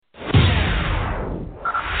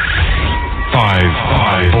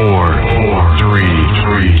5, 4, 3,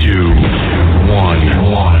 2, 1.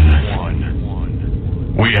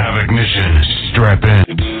 We have ignition. Strap in.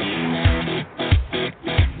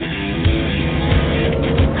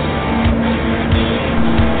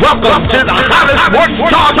 Welcome to the hottest sports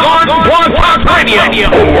talk on Blog Talk Radio.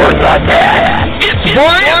 For the dead. It's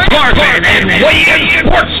Brian Tarvin and Wayne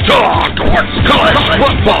Sports Talk. College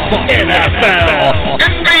football, NFL,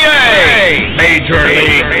 NBA, Major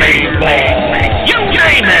League Baseball, you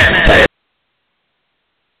name it.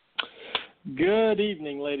 Good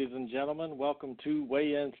evening, ladies and gentlemen. Welcome to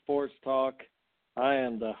Weigh In Sports Talk. I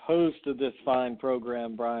am the host of this fine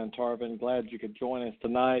program, Brian Tarvin. Glad you could join us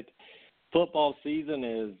tonight. Football season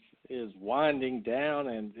is winding down,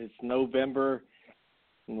 and it's November,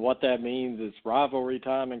 and what that means is rivalry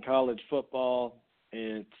time in college football.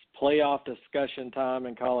 It's playoff discussion time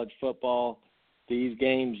in college football. These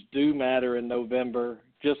games do matter in November.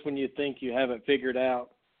 Just when you think you have it figured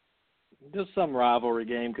out, just some rivalry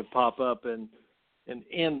game could pop up and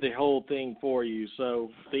end the whole thing for you. So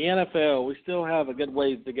the NFL, we still have a good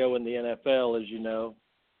ways to go in the NFL, as you know.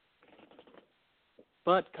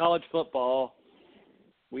 But college football,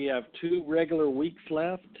 we have 2 regular weeks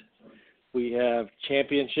left. We have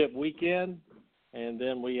championship weekend, and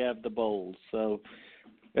then we have the bowls. So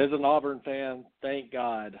as an Auburn fan, thank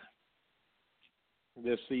God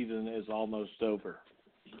this season is almost over.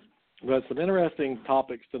 But some interesting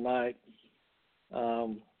topics tonight.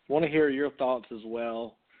 Want to hear your thoughts as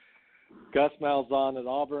well. Gus Malzahn at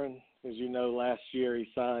Auburn, as you know, last year he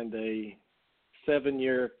signed a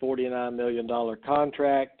 7-year, $49 million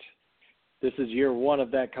contract. This is year 1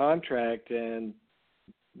 of that contract, and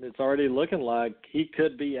it's already looking like he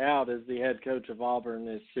could be out as the head coach of Auburn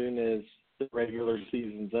as soon as the regular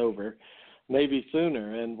season's over, maybe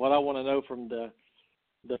sooner. And what I want to know from the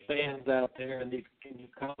fans out there and these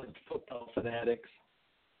college football fanatics,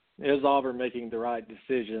 is Auburn making the right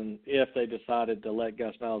decision if they decided to let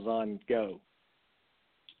Gus Malzahn go?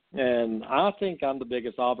 And I think I'm the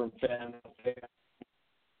biggest Auburn fan out there.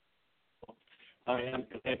 I am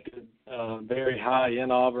connected very high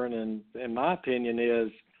in Auburn, and my opinion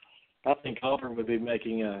is I think Auburn would be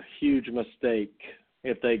making a huge mistake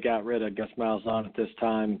if they got rid of Gus Malzahn at this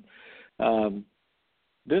time.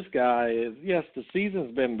 This guy is, yes, the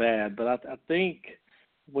season's been bad, but I think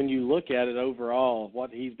when you look at it overall,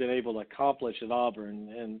 what he's been able to accomplish at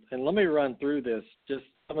Auburn, and let me run through this, just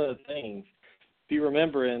some of the things. If you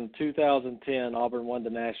remember, in 2010, Auburn won the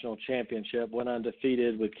national championship, went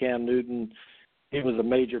undefeated with Cam Newton. He was a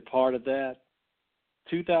major part of that.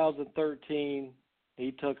 2013,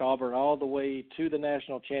 he took Auburn all the way to the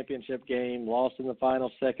national championship game, lost in the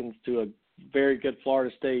final seconds to a very good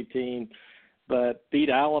Florida State team, but beat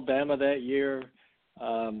Alabama that year.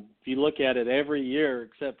 If you look at it, every year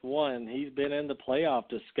except one, he's been in the playoff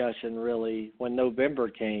discussion, really, when November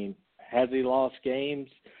came. Has he lost games?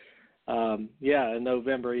 Yeah, in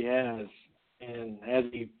November he has. And has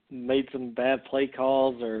he made some bad play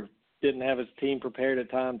calls or didn't have his team prepared at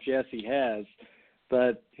times? Yes, he has.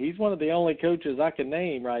 But he's one of the only coaches I can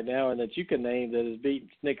name right now and that you can name that has beat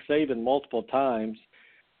Nick Saban multiple times.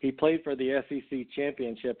 He played for the SEC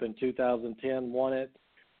championship in 2010, won it.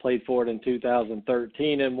 Played for it in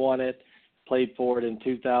 2013 and won it. Played for it in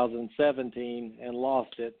 2017 and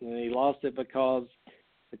lost it. And he lost it because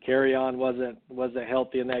the carry-on wasn't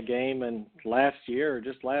healthy in that game. And last year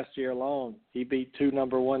alone, he beat 2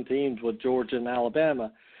 number 1 teams with Georgia and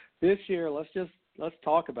Alabama. This year, let's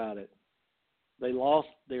talk about it. They lost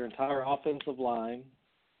their entire offensive line.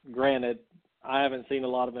 Granted, I haven't seen a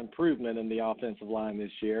lot of improvement in the offensive line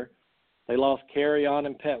this year. They lost carry-on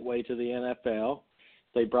and Petway to the NFL.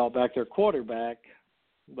 They brought back their quarterback,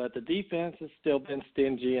 but the defense has still been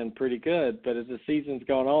stingy and pretty good. But as the season's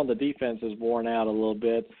gone on, the defense is worn out a little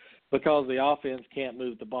bit because the offense can't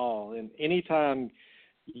move the ball. And anytime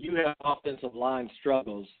you have offensive line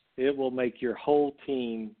struggles, it will make your whole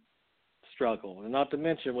team struggle. And not to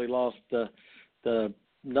mention we lost the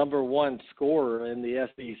number 1 scorer in the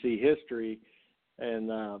SEC history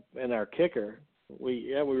and our kicker.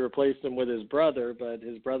 We replaced him with his brother, but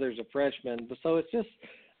his brother's a freshman. So it's just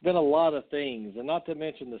been a lot of things, and not to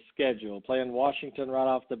mention the schedule. Playing Washington right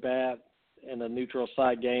off the bat in a neutral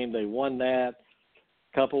site game, they won that.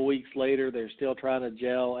 A couple weeks later, they're still trying to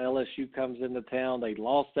gel. LSU comes into town. They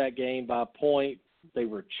lost that game by a point. They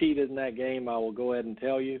were cheated in that game, I will go ahead and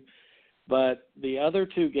tell you. But the other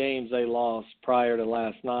 2 games they lost prior to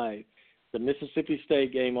last night, the Mississippi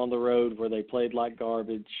State game on the road where they played like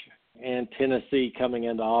garbage, and Tennessee coming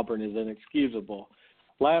into Auburn is inexcusable.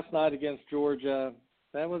 Last night against Georgia,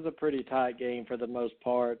 that was a pretty tight game for the most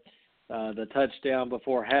part. The touchdown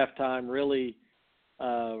before halftime really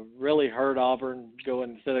really hurt Auburn.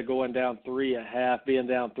 Instead of going down 3 at half, being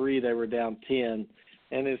down 3, they were down 10.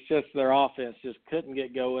 And it's just their offense just couldn't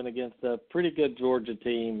get going against a pretty good Georgia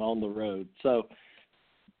team on the road. So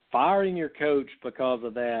firing your coach because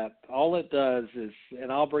of that, all it does is,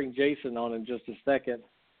 and I'll bring Jason on in just a second,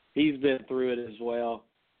 he's been through it as well.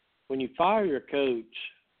 When you fire your coach,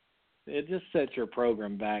 it just sets your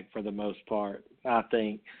program back for the most part, I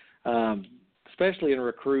think, especially in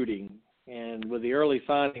recruiting. And with the early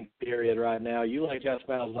signing period right now, you let Gus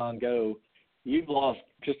Malzahn go, you've lost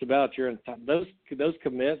just about your entire – those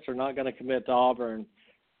commits are not going to commit to Auburn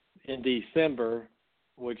in December,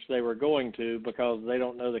 which they were going to because they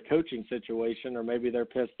don't know the coaching situation, or maybe they're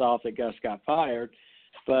pissed off that Gus got fired.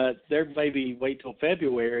 But they're maybe wait till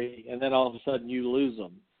February, and then all of a sudden you lose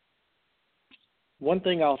them. One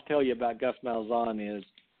thing I'll tell you about Gus Malzahn is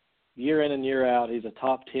year in and year out, he's a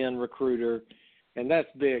top 10 recruiter, and that's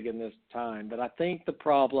big in this time. But I think the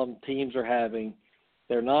problem teams are having,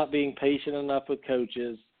 they're not being patient enough with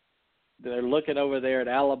coaches. They're looking over there at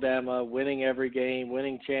Alabama, winning every game,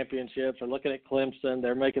 winning championships. They're looking at Clemson.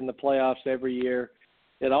 They're making the playoffs every year.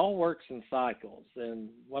 It all works in cycles. And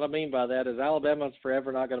what I mean by that is Alabama's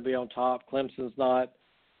forever not going to be on top. Clemson's not.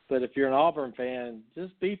 But if you're an Auburn fan,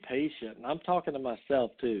 just be patient. And I'm talking to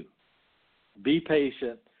myself too. Be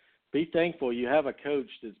patient. Be thankful you have a coach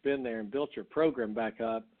that's been there and built your program back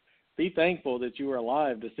up. Be thankful that you were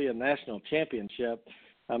alive to see a national championship.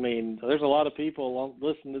 I mean, there's a lot of people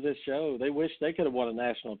listening to this show. They wish they could have won a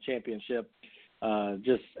national championship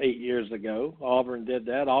just 8 years ago. Auburn did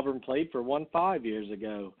that. Auburn played for one 5 years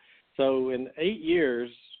ago. So in 8 years,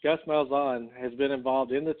 Gus Malzahn has been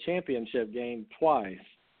involved in the championship game twice.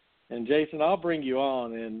 And, Jason, I'll bring you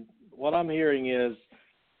on. And what I'm hearing is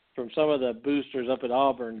from some of the boosters up at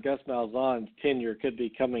Auburn, Gus Malzahn's tenure could be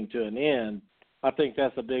coming to an end. I think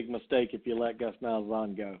that's a big mistake if you let Gus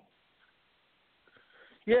Malzahn go.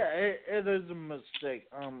 Yeah, it is a mistake.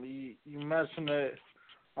 You mentioned it.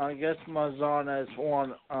 I guess Malzahn has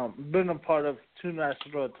been a part of 2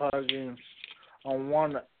 national title games.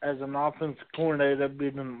 One as an offensive coordinator,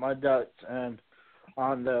 beating my Ducks, and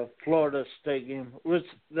on the Florida State game, which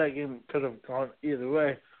that game could have gone either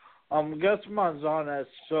way. Gus Malzahn has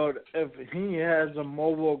showed if he has a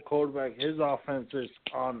mobile quarterback, his offense is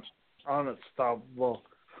unstoppable.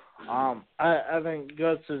 I think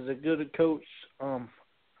Gus is a good coach.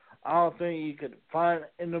 I don't think you could find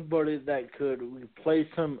anybody that could replace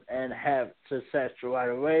him and have success right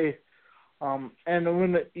away. And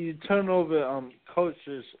when you turn over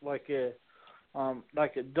coaches like a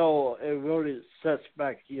doll, it really sets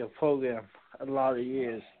back your program a lot of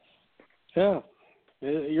years. Yeah,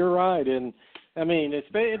 you're right. And, I mean,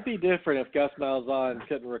 it'd be different if Gus Malzahn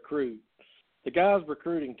couldn't recruit. The guy's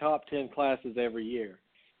recruiting top 10 classes every year.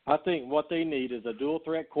 I think what they need is a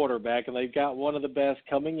dual-threat quarterback, and they've got one of the best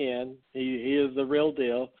coming in. He is the real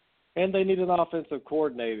deal. And they need an offensive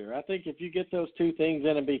coordinator. I think if you get those two things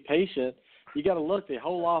in and be patient, you got to look. The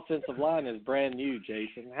whole offensive line is brand new,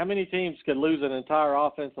 Jason. How many teams could lose an entire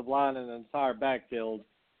offensive line and an entire backfield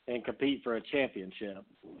and compete for a championship?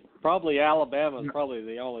 Probably Alabama's probably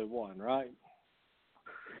the only one, right?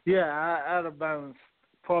 Yeah, Alabama's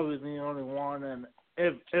probably the only one, and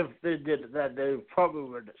if they did that, they probably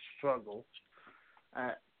would struggle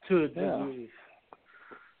to a degree.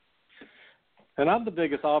 And I'm the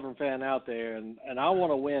biggest Auburn fan out there, and I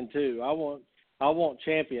want to win too. I want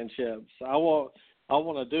championships. I want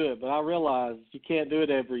to do it, but I realize you can't do it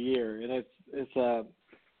every year, and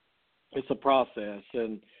it's a process.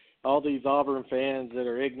 And all these Auburn fans that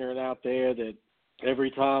are ignorant out there that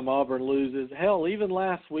every time Auburn loses, hell, even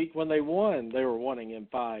last week when they won, they were wanting him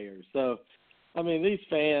fired. So, I mean, these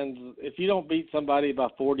fans, if you don't beat somebody by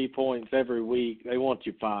 40 points every week, they want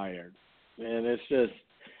you fired. And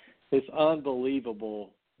it's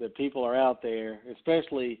unbelievable that people are out there,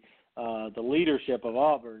 especially the leadership of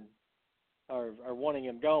Auburn, are wanting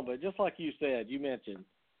him gone. But just like you said, you mentioned,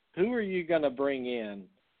 who are you going to bring in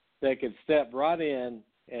that could step right in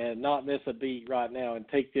and not miss a beat right now and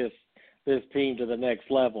take this team to the next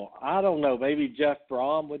level? I don't know. Maybe Jeff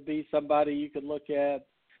Brom would be somebody you could look at.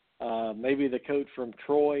 Maybe the coach from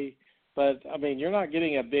Troy. But, I mean, you're not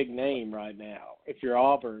getting a big name right now if you're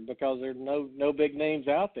Auburn because there's no big names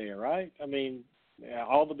out there, right? I mean,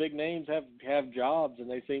 all the big names have jobs, and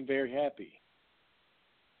they seem very happy.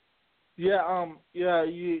 Yeah,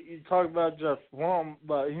 you talk about Jeff Brom,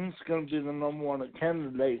 but he's going to be the number one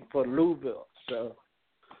candidate for Louisville. So,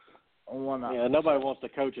 nobody wants to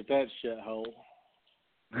coach at that shithole.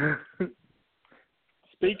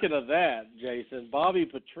 Speaking of that, Jason, Bobby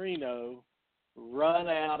Petrino run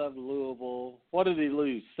out of Louisville. What did he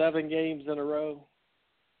lose, 7 games in a row?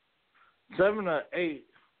 7 or 8,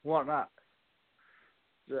 why not?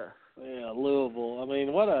 Yeah. Yeah, Louisville. I mean,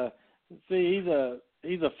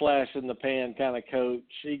 he's a flash in the pan kind of coach.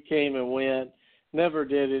 He came and went, never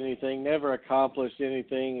did anything, never accomplished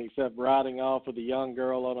anything except riding off with a young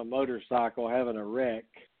girl on a motorcycle having a wreck.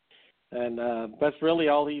 And that's really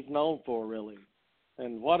all he's known for, really.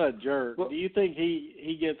 And what a jerk. Well, do you think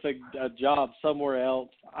he gets a job somewhere else?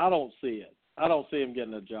 I don't see it. I don't see him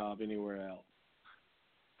getting a job anywhere else.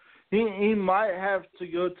 He might have to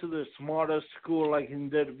go to the smarter school like he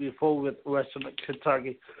did before with Western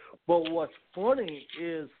Kentucky. But what's funny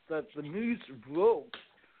is that the news broke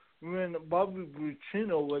when Bobby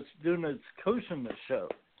Buccino was doing his coaching show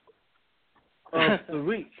of the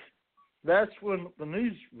week. That's when the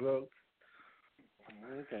news broke.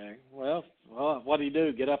 Okay. Well, what do you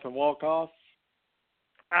do? Get up and walk off?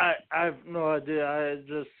 I have no idea. I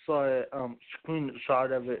just saw a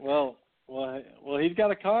screenshot of it. Well, he's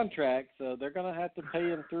got a contract, so they're going to have to pay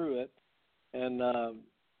him through it. And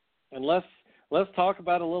let's talk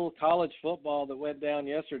about a little college football that went down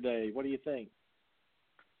yesterday. What do you think?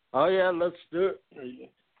 Oh yeah, let's do it.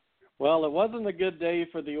 Well, it wasn't a good day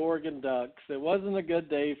for the Oregon Ducks. It wasn't a good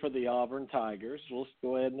day for the Auburn Tigers. We'll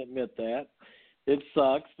go ahead and admit that. It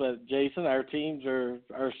sucks, but Jason, our teams are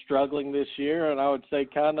struggling this year, and I would say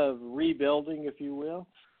kind of rebuilding, if you will.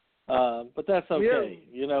 But that's okay.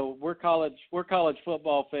 Yeah. You know, we're college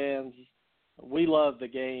football fans. We love the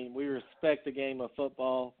game. We respect the game of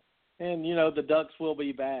football. And, you know, the Ducks will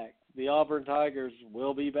be back. The Auburn Tigers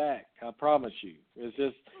will be back. I promise you.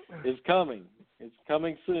 It's coming. It's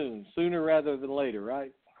coming soon, sooner rather than later,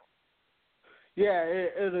 right? Yeah,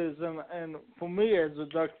 it is. And for me as a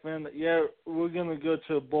Duck fan, yeah, we're going to go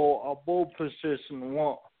to a bowl. Our bowl position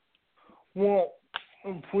won't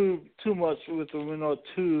improve too much with the winner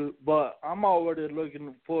two, but I'm already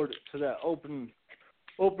looking forward to that opening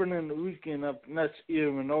weekend up next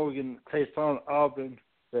year when Oregon takes on Auburn.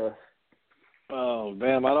 Yeah. Oh,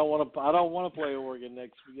 damn! I don't want to play Oregon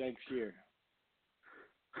next year.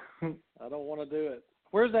 I don't want to do it.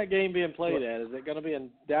 Where's that game being played at? Is it going to be in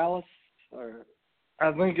Dallas or?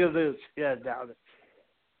 I think it is. Yeah, Dallas.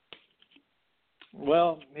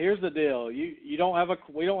 Well, here's the deal. We don't have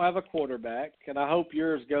a quarterback, and I hope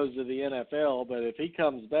yours goes to the NFL. But if he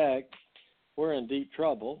comes back, we're in deep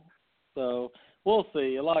trouble. So we'll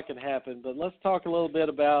see. A lot can happen. But let's talk a little bit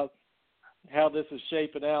about how this is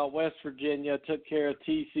shaping out. West Virginia took care of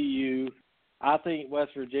TCU. I think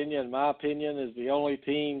West Virginia, in my opinion, is the only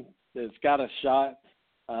team that's got a shot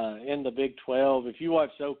in the Big 12. If you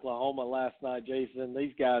watched Oklahoma last night, Jason,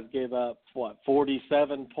 these guys gave up,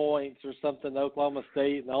 47 points or something to Oklahoma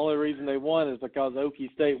State. And the only reason they won is because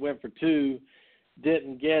Okie State went for 2,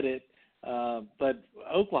 didn't get it. But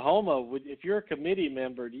Oklahoma, if you're a committee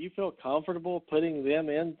member, do you feel comfortable putting them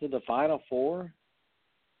into the Final Four?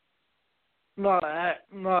 No, I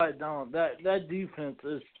don't. That defense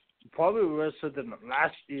is probably worse than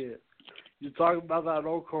last year. You talk about that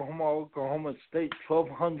Oklahoma State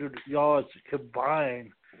 1,200 yards combined,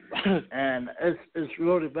 and it's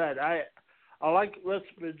really bad. I like West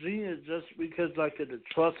Virginia just because I could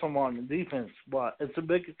trust them on the defense, but it's a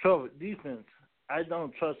Big 12 defense. I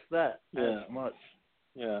don't trust that as much.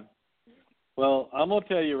 Yeah. Well, I'm going to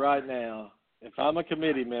tell you right now, if I'm a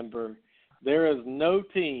committee member, there is no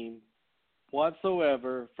team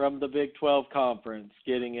whatsoever from the Big 12 conference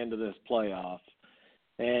getting into this playoff.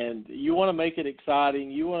 And you want to make it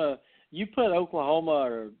exciting. You put Oklahoma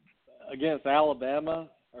or against Alabama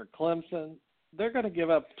or Clemson, they're going to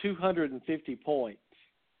give up 250 points.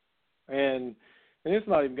 And it's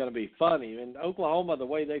not even going to be funny. And Oklahoma, the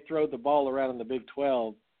way they throw the ball around in the Big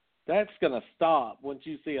 12, that's going to stop once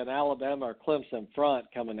you see an Alabama or Clemson front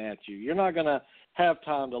coming at you. You're not going to have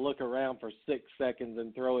time to look around for 6 seconds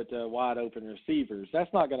and throw it to wide open receivers.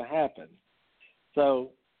 That's not going to happen.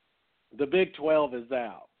 So the Big 12 is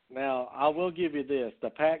out. Now, I will give you this. The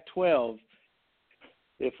Pac-12,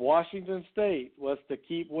 if Washington State was to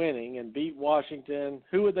keep winning and beat Washington,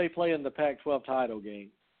 who would they play in the Pac-12 title game?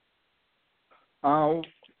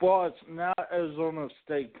 But now Arizona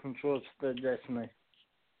State controls their destiny.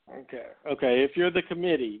 Okay. If you're the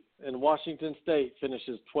committee and Washington State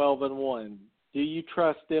finishes 12-1, do you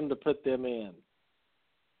trust them to put them in?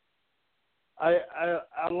 I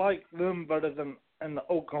like them better than in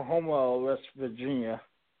Oklahoma or West Virginia.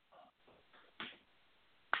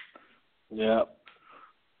 Yeah,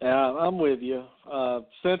 I'm with you.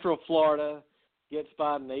 Central Florida gets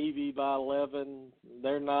by Navy by 11.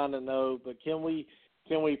 They're 9-0. But can we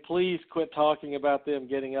please quit talking about them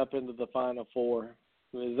getting up into the Final Four?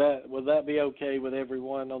 Would that be okay with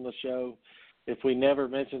everyone on the show? if we never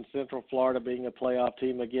mention Central Florida being a playoff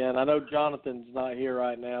team again. I know Jonathan's not here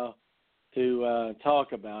right now to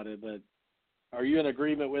talk about it, but are you in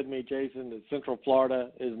agreement with me, Jason, that Central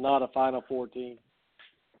Florida is not a Final Four team?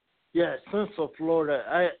 Yeah, Central Florida,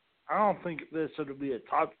 I don't think this would be a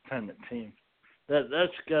top 10 team. That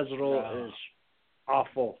schedule is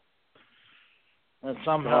awful. And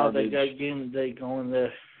somehow they got game day going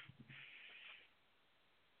there.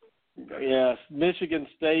 Yes, Michigan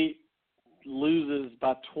State loses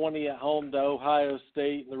by 20 at home to Ohio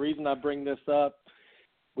State. And the reason I bring this up,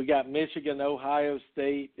 we got Michigan, Ohio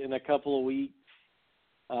State in a couple of weeks.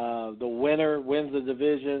 The winner wins the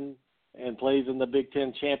division and plays in the Big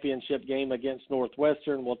Ten championship game against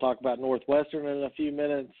Northwestern. We'll talk about Northwestern in a few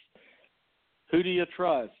minutes. Who do you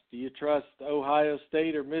trust? Do you trust Ohio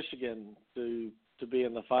State or Michigan to be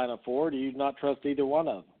in the Final Four? Do you not trust either one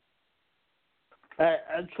of them?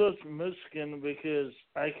 I trust Michigan because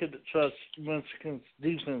I could trust Michigan's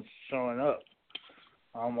defense showing up.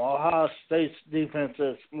 Ohio State's defense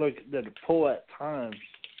has looked at the pull at times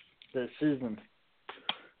this season.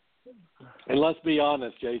 And let's be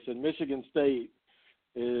honest, Jason, Michigan State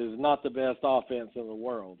is not the best offense in the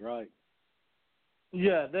world, right?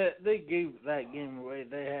 Yeah, they gave that game away.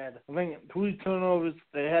 They had, I think, 3 turnovers.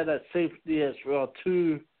 They had a safety as well,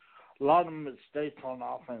 2. A lot of mistakes on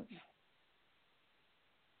offense.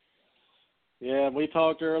 Yeah, we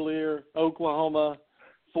talked earlier, Oklahoma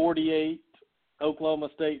 48, Oklahoma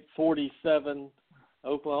State 47.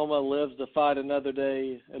 Oklahoma lives to fight another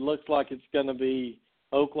day. It looks like it's going to be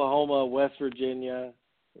Oklahoma, West Virginia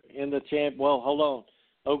in the champ. Well, hold on.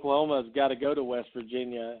 Oklahoma's got to go to West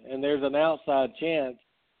Virginia, and there's an outside chance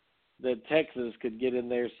that Texas could get in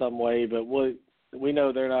there some way, but we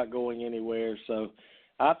know they're not going anywhere. So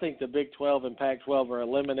I think the Big 12 and Pac-12 are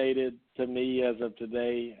eliminated to me as of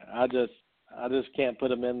today. I just can't put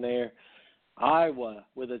them in there. Iowa,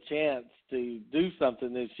 with a chance to do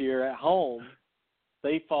something this year at home,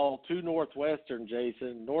 they fall to Northwestern,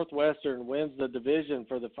 Jason. Northwestern wins the division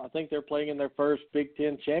I think they're playing in their first Big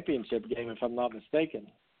Ten championship game, if I'm not mistaken.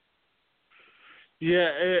 Yeah,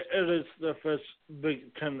 it is the first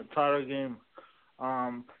Big Ten title game.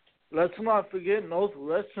 Let's not forget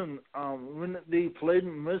Northwestern, when they played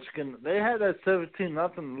in Michigan, they had a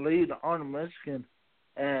 17-0 lead on Michigan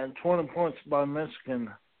and 20 points by Michigan.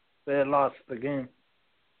 They had lost the game.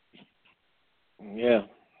 Yeah.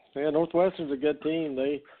 Yeah, Northwestern's a good team.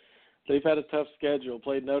 They've had a tough schedule.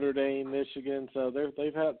 Played Notre Dame, Michigan, so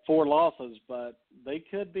they've had 4 losses, but they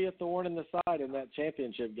could be a thorn in the side in that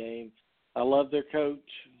championship game. I love their coach,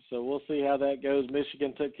 so we'll see how that goes.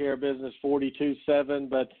 Michigan took care of business 42-7,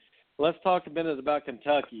 but let's talk a minute about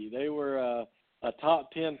Kentucky. They were a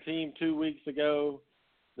top 10 team 2 weeks ago.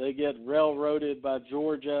 They get railroaded by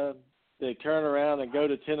Georgia. They turn around and go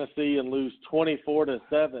to Tennessee and lose 24-7.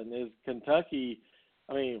 Is Kentucky?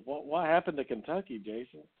 I mean, what happened to Kentucky,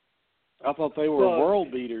 Jason? I thought they were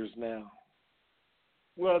world beaters now.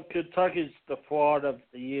 Well, Kentucky's the fraud of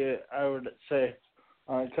the year, I would say.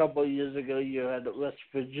 A couple of years ago, you had West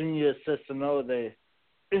Virginia, Cincinnati.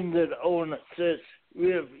 They ended 0-6. We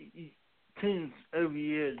have teams every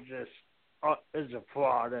year just is a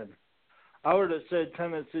fraud. And I would have said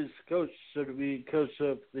Tennessee's coach should be coach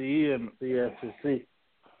of the year in the SEC.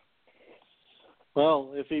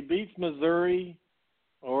 Well, if he beats Missouri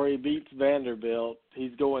or he beats Vanderbilt,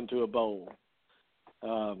 he's going to a bowl.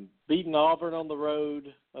 Beating Auburn on the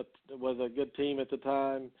road was a good team at the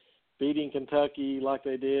time. Beating Kentucky like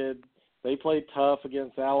they did, they played tough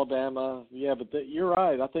against Alabama. Yeah, but you're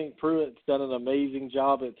right. I think Pruitt's done an amazing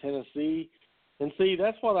job at Tennessee. And see,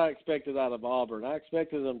 that's what I expected out of Auburn. I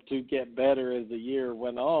expected them to get better as the year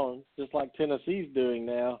went on, just like Tennessee's doing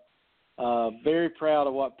now. Very proud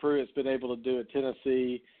of what Pruitt's been able to do at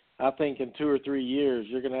Tennessee. I think in 2 or 3 years,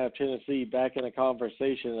 you're going to have Tennessee back in a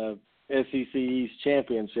conversation of SEC East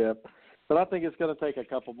championship. But I think it's going to take a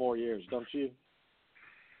couple more years, don't you?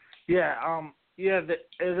 Yeah, it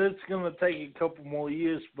is going to take a couple more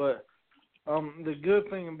years, but the good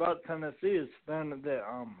thing about Tennessee is they're the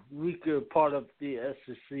weaker part of the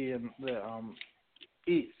SEC and the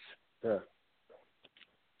East.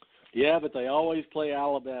 Yeah, but they always play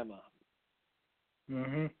Alabama.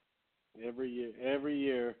 Mhm. Every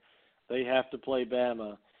year they have to play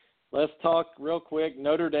Bama. Let's talk real quick.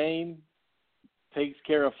 Notre Dame takes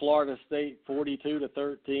care of Florida State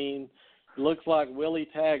 42-13. Looks like Willie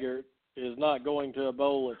Taggart is not going to a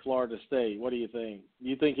bowl at Florida State. What do you think?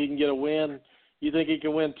 You think he can get a win? You think he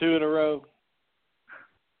can win 2 in a row?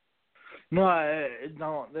 No, I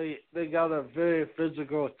don't. They got a very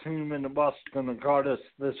physical team in the Boston Gardas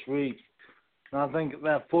this week. And I think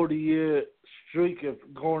that 40-year streak if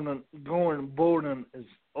Gordon Bowden is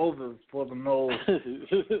over for the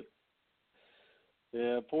Noles.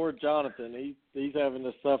 Yeah, poor Jonathan. He's having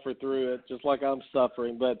to suffer through it just like I'm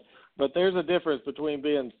suffering. But there's a difference between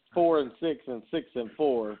being 4-6 and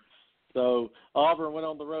 6-4. So Auburn went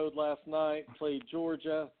on the road last night, played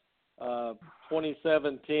Georgia,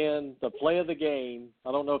 27-10. The play of the game.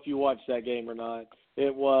 I don't know if you watched that game or not.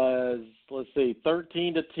 It was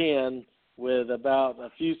 13-10 with about a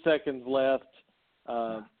few seconds left.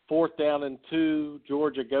 4th down and 2.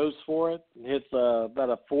 Georgia goes for it and hits about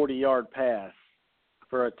a 40-yard pass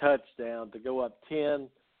for a touchdown to go up 10,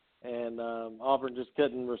 and Auburn just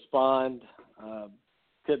couldn't respond,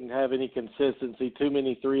 couldn't have any consistency, too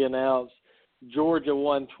many 3-and-outs. Georgia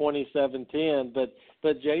won 27-10,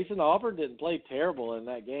 but Jason, Auburn didn't play terrible in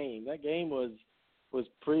that game. That game was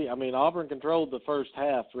Auburn controlled the first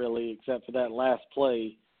half, really, except for that last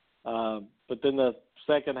play. But then the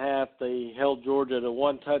second half, they held Georgia to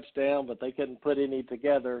 1 touchdown, but they couldn't put any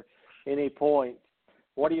together, any points.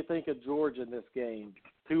 What do you think of Georgia in this game?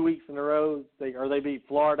 2 weeks in a row, they beat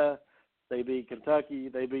Florida, they beat Kentucky,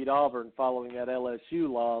 they beat Auburn following that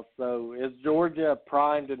LSU loss. So is Georgia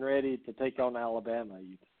primed and ready to take on Alabama?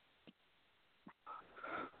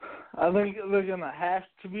 I think they're going to have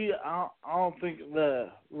to be. I don't think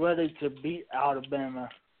they're ready to beat Alabama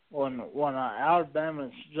when Alabama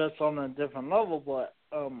is just on a different level. But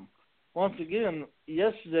once again,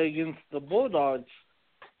 yesterday against the Bulldogs,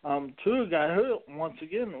 Tua got hurt once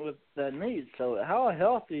again with that knee. So how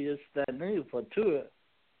healthy is that knee for Tua?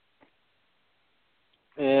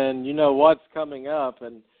 And you know what's coming up,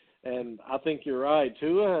 and I think you're right.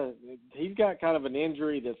 Tua, he's got kind of an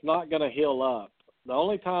injury that's not going to heal up. The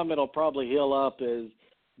only time it'll probably heal up is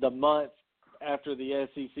the month after the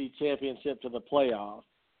SEC championship to the playoff.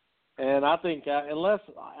 And I think unless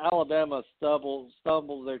Alabama stumbles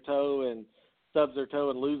their toe and stubs their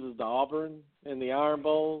toe and loses to Auburn in the Iron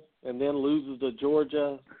Bowl and then loses to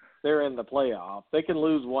Georgia, they're in the playoff. They can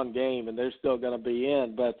lose one game and they're still going to be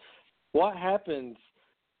in. But what happens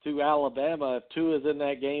to Alabama if Tua's in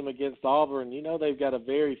that game against Auburn? You know they've got a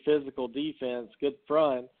very physical defense, good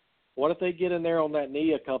front. What if they get in there on that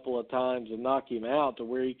knee a couple of times and knock him out to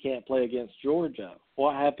where he can't play against Georgia?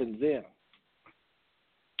 What happens then?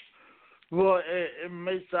 Well, it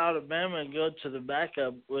makes Alabama go to the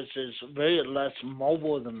backup, which is very less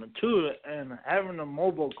mobile than the Tua, and having a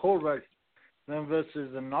mobile quarterback then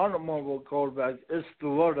versus a non-mobile quarterback is the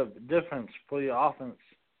world of difference for your offense.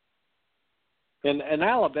 And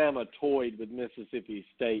Alabama toyed with Mississippi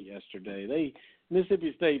State yesterday.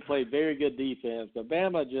 Mississippi State played very good defense, but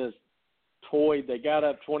Bama just toyed. They got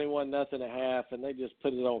up 21-0 at half, and they just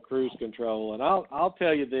put it on cruise control. And I'll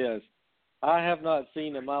tell you this: I have not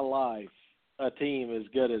seen in my life a team as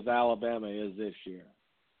good as Alabama is this year.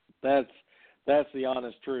 That's the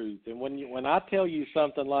honest truth. And when I tell you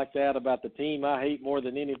something like that about the team I hate more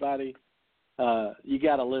than anybody, you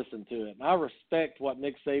got to listen to it. And I respect what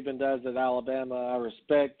Nick Saban does at Alabama. I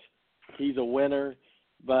respect he's a winner,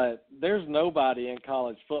 but there's nobody in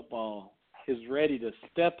college football is ready to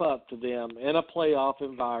step up to them in a playoff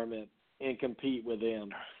environment and compete with them.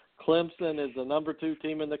 Clemson is the number 2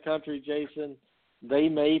 team in the country, Jason. They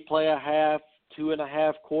may play a half,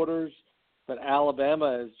 2.5 quarters, but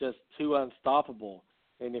Alabama is just too unstoppable.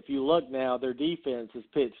 And if you look now, their defense has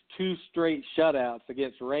pitched 2 straight shutouts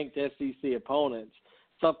against ranked SEC opponents,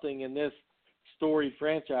 something in this storied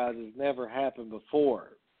franchise has never happened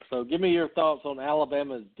before. So give me your thoughts on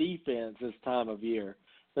Alabama's defense this time of year.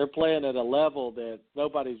 They're playing at a level that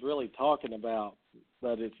nobody's really talking about,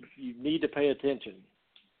 but you need to pay attention.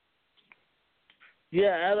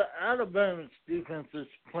 Yeah, Alabama's defense is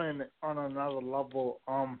playing on another level.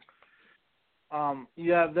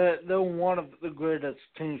 Yeah, they're one of the greatest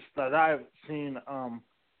teams that I've seen.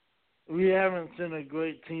 We haven't seen a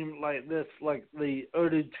great team like this, like the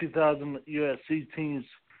early 2000 USC teams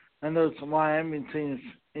and those Miami teams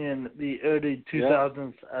in the early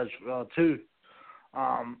 2000s as well too.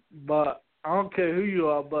 But I don't care who you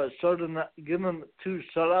are, but giving them 2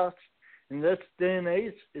 shutouts in this day and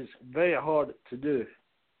age is very hard to do.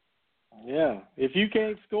 Yeah, if you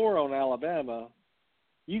can't score on Alabama,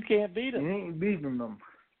 you can't beat them. You ain't beating them.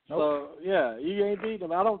 Nope. So, yeah, you ain't beating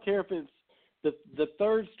them. I don't care if it's the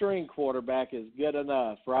third-string quarterback is good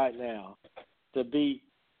enough right now to beat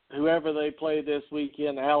whoever they play this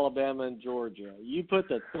weekend, Alabama and Georgia. You put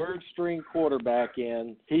the third-string quarterback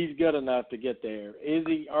in, he's good enough to get there.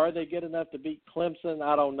 Are they good enough to beat Clemson?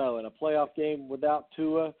 I don't know. In a playoff game without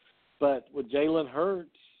Tua, but with Jalen Hurts,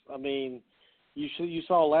 I mean, you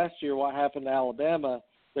saw last year what happened to Alabama.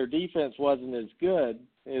 Their defense wasn't as good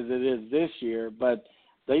as it is this year, but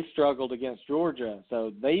they struggled against Georgia.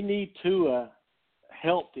 So they need Tua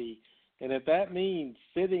healthy, and if that means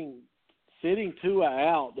sitting Tua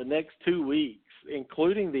out the next 2 weeks,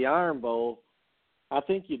 including the Iron Bowl, I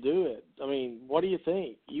think you do it. I mean, what do you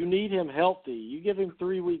think? You need him healthy. You give him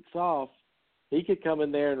 3 weeks off, he could come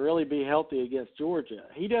in there and really be healthy against Georgia.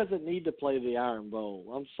 He doesn't need to play the Iron Bowl.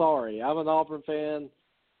 I'm sorry. I'm an Auburn fan.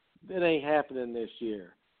 It ain't happening this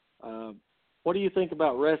year. What do you think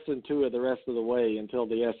about resting Tua the rest of the way until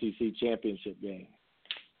the SEC championship game?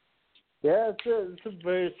 Yeah, it's a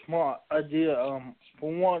very smart idea.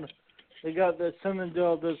 For one, they got the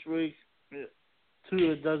Senegal this week.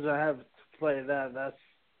 Tua doesn't have to play that.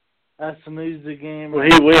 That's an easy game. Well,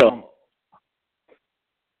 he will.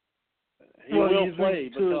 He will play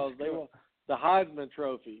because they want the Heisman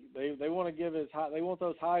Trophy. They want to give they want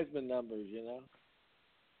those Heisman numbers, you know.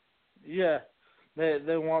 Yeah,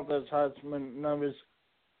 they want those Heisman numbers,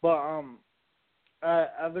 but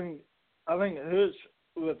I think Hurts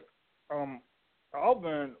with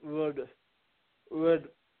Auburn would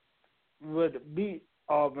beat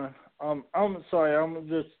Auburn. I'm sorry, I'm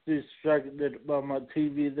just distracted by my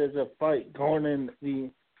TV. There's a fight going in the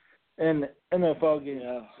NFL game.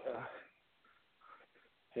 Yeah.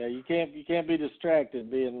 Yeah, you can't be distracted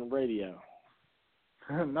being on the radio.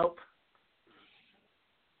 Nope.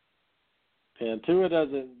 And Tua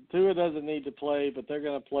doesn't need to play, but they're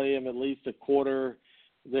going to play him at least a quarter.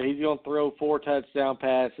 He's going to throw 4 touchdown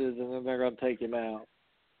passes, and then they're going to take him out,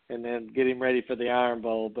 and then get him ready for the Iron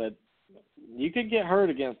Bowl. But you could get hurt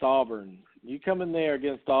against Auburn. You come in there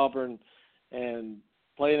against Auburn and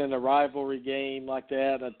playing in a rivalry game like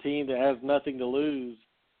that, a team that has nothing to lose.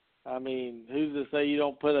 I mean, who's to say you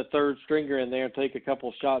don't put a third stringer in there and take a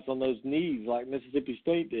couple shots on those knees like Mississippi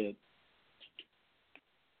State did?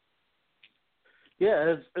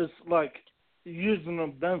 Yeah, it's like using a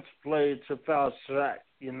bench play to foul track.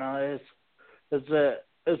 You know, it's a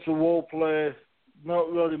role play.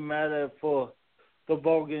 Not really matter for the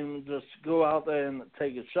ball game. Just go out there and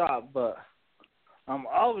take a shot. But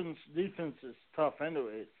Auburn's defense is tough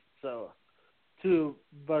anyways, so Tua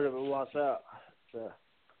better watch out. So.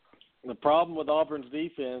 The problem with Auburn's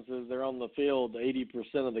defense is they're on the field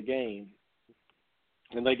 80% of the game,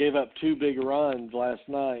 and they gave up 2 big runs last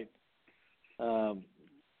night.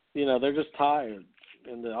 You know, they're just tired,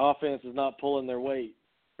 and the offense is not pulling their weight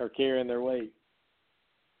or carrying their weight.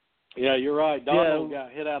 Yeah, you're right. Donald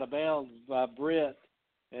got hit out of bounds by Britt,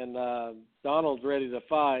 and Donald's ready to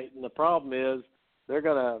fight. And the problem is they're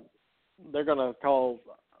gonna call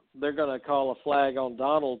a flag on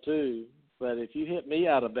Donald too. But if you hit me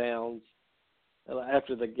out of bounds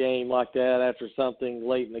after the game like that, after something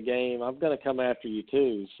late in the game, I'm going to come after you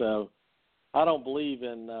too. So I don't believe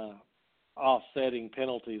in offsetting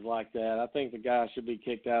penalties like that. I think the guy should be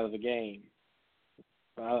kicked out of the game.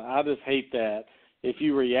 I just hate that. If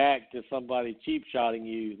you react to somebody cheap-shotting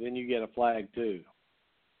you, then you get a flag too.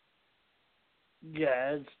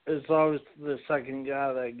 Yeah, it's always the second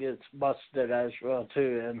guy that gets busted as well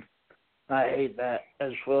too, and I hate that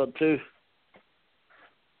as well too.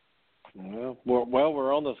 Well,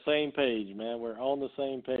 we're on the same page, man. We're on the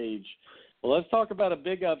same page. Well, let's talk about a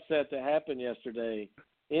big upset that happened yesterday.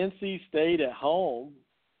 NC State at home,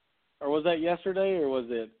 or was that yesterday, or was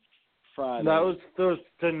it Friday? That was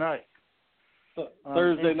Thursday night.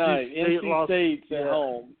 Thursday night. NC State's at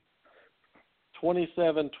home.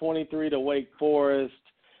 27-23 to Wake Forest.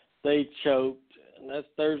 They choked, and that's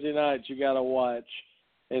Thursday night you got to watch.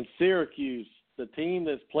 And Syracuse, the team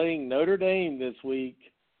that's playing Notre Dame this week,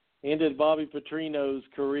 ended Bobby Petrino's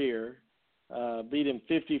career, beat him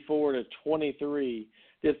 54-23.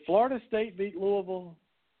 Did Florida State beat Louisville,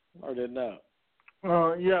 or did not?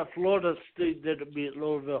 Yeah, Florida State did beat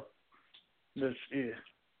Louisville this year.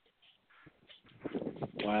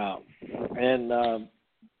 Wow. And,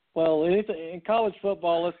 anything in college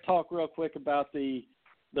football, let's talk real quick about the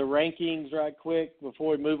rankings right quick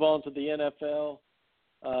before we move on to the NFL.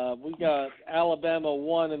 We got Alabama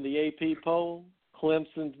 1 in the AP poll.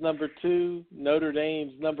 Clemson's number 2, Notre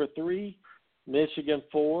Dame's number 3, Michigan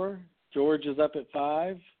 4, Georgia's up at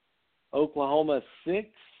 5, Oklahoma 6,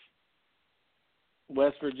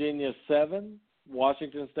 West Virginia 7,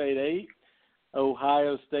 Washington State 8,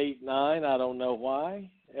 Ohio State 9. I don't know why.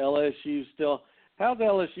 LSU still. How's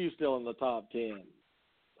LSU still in the top 10?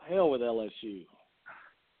 Hell with LSU.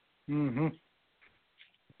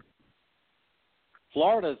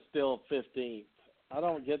 Florida's still 15th. I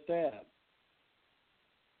don't get that.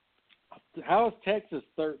 How is Texas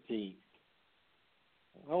 13th?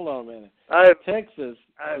 Hold on a minute. Texas.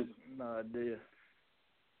 I have no idea.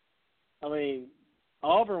 I mean,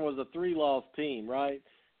 Auburn was a 3-loss team, right?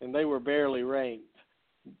 And they were barely ranked.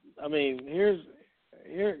 I mean,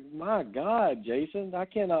 my God, Jason, I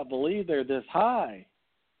cannot believe they're this high.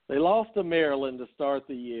 They lost to Maryland to start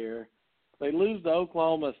the year. They lose to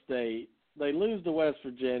Oklahoma State. They lose to West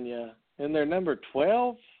Virginia, and they're number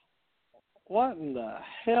 12? What in the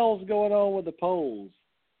hell's going on with the polls?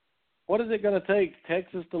 What is it going to take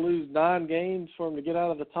Texas to lose 9 games for them to get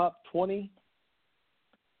out of the top 20?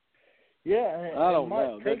 Yeah, I don't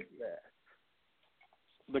know. Take that.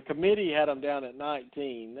 The committee had them down at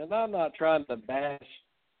 19, and I'm not trying to bash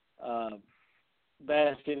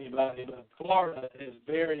anybody, but Florida is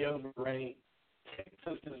very overranked.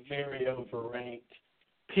 Texas is very overranked.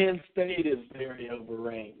 Penn State is very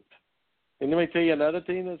overranked. And let me tell you another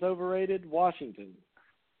team that's overrated, Washington.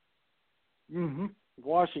 Mm-hmm.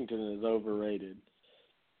 Washington is overrated.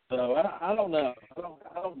 So I don't know. I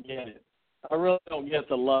don't get it. I really don't get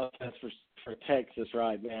the love test for Texas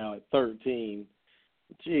right now at 13.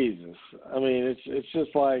 Jesus. I mean, it's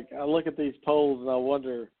just like I look at these polls and I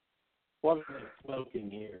wonder, what are they smoking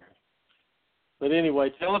here? But anyway,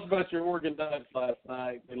 tell us about your Oregon Ducks last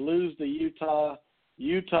night. They lose to Utah.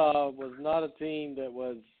 Utah was not a team that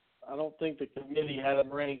was, I don't think the committee had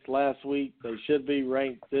them ranked last week. They should be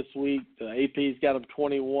ranked this week. The AP's got them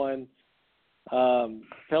 21.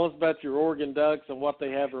 Tell us about your Oregon Ducks and what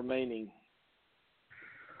they have remaining.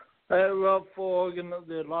 Well, for Oregon,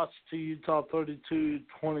 they lost to Utah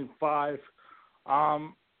 32-25.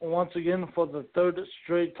 Once again, for the third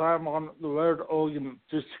straight time on the road, Oregon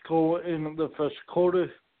just scored in the first quarter.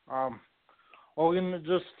 Oregon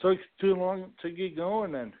just took too long to get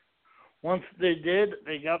going, and once they did,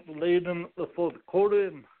 they got the lead in the fourth quarter,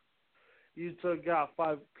 and Utah got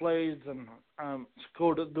 5 plays and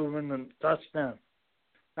scored the winning touchdown.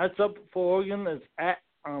 That's up for Oregon. It's at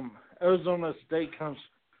Arizona State comes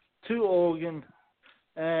to Oregon,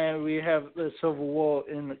 and we have the Civil War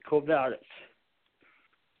in the Corvallis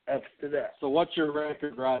after that. So what's your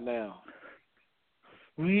record right now?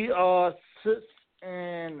 We are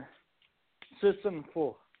 6-4.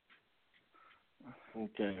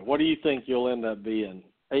 Okay. What do you think you'll end up being?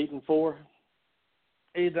 8-4?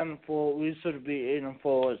 8-4. We should be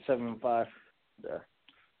 8-4 at 7-5. Yeah.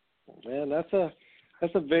 Man, that's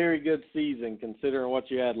a very good season considering what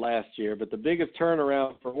you had last year. But the biggest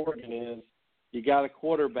turnaround for Oregon is you got a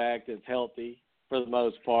quarterback that's healthy for the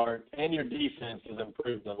most part, and your defense has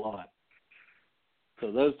improved a lot.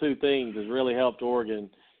 So those two things has really helped Oregon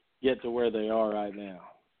get to where they are right now.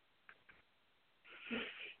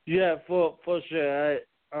 Yeah, for sure.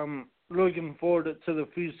 I'm looking forward to the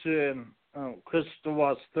future, and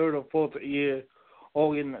Christoval's third or fourth year,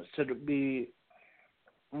 Oregon should be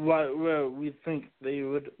right where we think they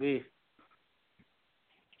would be.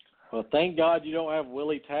 Well, thank God you don't have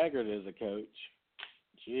Willie Taggart as a coach.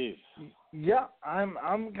 Jeez. Yeah, I'm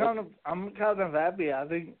kind of happy. I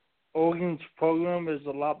think Oregon's program is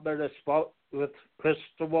a lot better spot with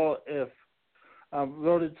Cristobal. If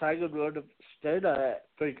Willie Taggart would have stayed, I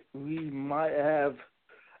think we might have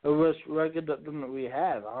a worse record than we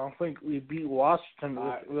have. I don't think we beat Washington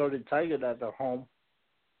with Willie Taggart at their home.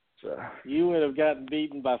 So you would have gotten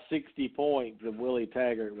beaten by 60 points if Willie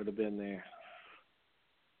Taggart would have been there.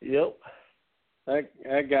 Yep.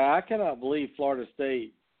 That guy, I cannot believe Florida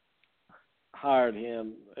State hired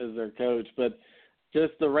him as their coach, but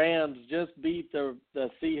just the Rams just beat the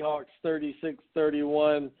Seahawks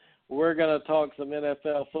 36-31. We're going to talk some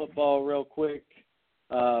NFL football real quick.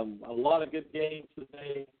 A lot of good games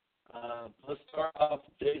today. Let's start off,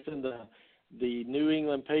 Jason, the New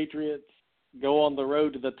England Patriots go on the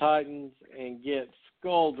road to the Titans and get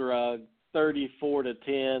skull-drugged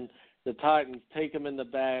 34-10. The Titans take them in the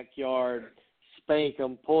backyard, spank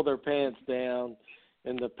them, pull their pants down,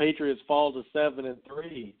 and the Patriots fall to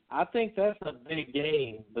 7-3. I think that's a big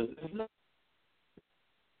game, isn't it?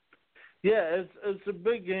 Yeah, it's a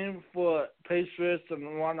big game for Patriots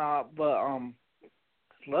and whatnot, but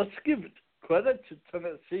let's give credit to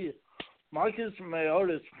Tennessee. Marcus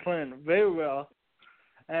Mariota is playing very well,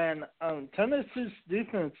 and Tennessee's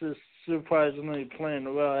defense is surprisingly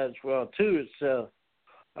playing well as well too. So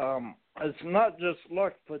it's not just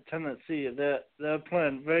luck for Tennessee; they're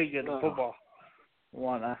playing very good football.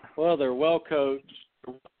 Well, they're well coached,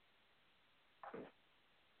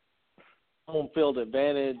 home field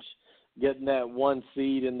advantage, getting that 1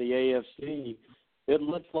 seed in the AFC. It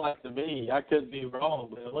looks like to me, I could be wrong,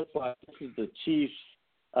 but it looks like this is the Chiefs'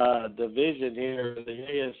 division here. The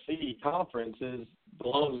AFC conference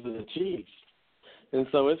belongs to the Chiefs. And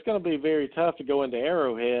so it's going to be very tough to go into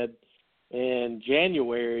Arrowhead in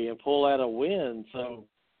January and pull out a win. So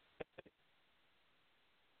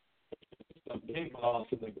it's a big loss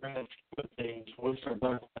in the grand scheme of things.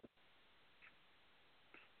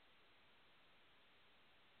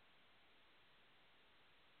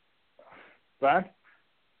 Fine.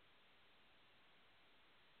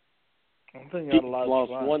 I think I Chiefs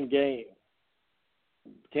lost one game.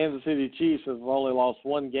 Kansas City Chiefs have only lost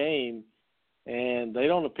one game, and they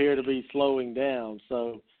don't appear to be slowing down.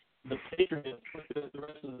 So the Patriots, looking at the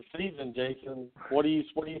rest of the season, Jason, what do you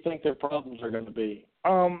think their problems are going to be?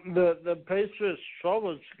 The Patriots'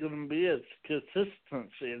 trouble is going to be its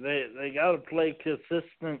consistency. They got to play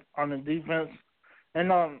consistent on the defense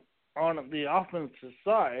and on the offensive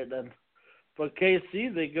side. And for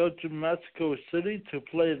KC, they go to Mexico City to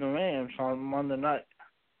play the Rams on Monday night.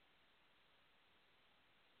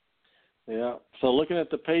 Yeah. So looking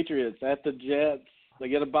at the Patriots, at the Jets, they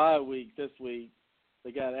get a bye week this week.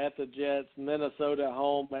 They got at the Jets, Minnesota at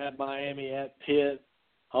home, at Miami, at Pitt,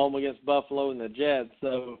 home against Buffalo and the Jets.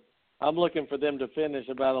 So I'm looking for them to finish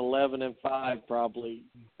about 11-5, probably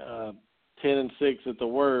 10-6 at the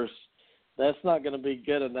worst. That's not going to be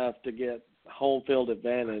good enough to get home field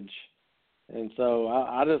advantage. And so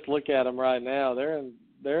I just look at them right now. They're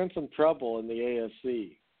in some trouble in the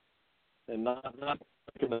AFC, and not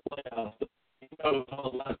making the playoffs.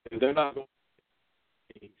 They're not going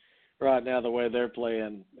to be right now the way they're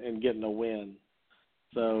playing and getting a win.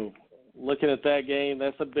 So looking at that game,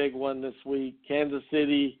 that's a big one this week. Kansas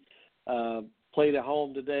City played at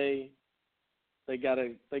home today. They got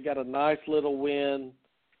a nice little win.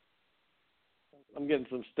 I'm getting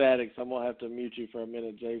some static, so I'm going to have to mute you for a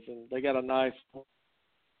minute, Jason. They got a nice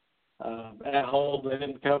at home. They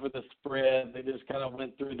didn't cover the spread. They just kind of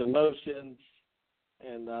went through the motions.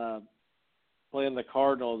 And playing the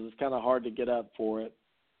Cardinals, it's kind of hard to get up for it.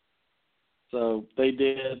 So they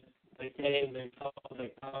did. They came. They saw.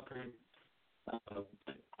 They conquered. The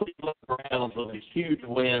Cleveland Browns with a huge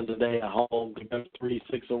win today at home to go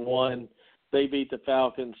 3-6-1. They beat the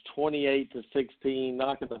Falcons 28-16,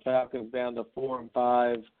 knocking the Falcons down to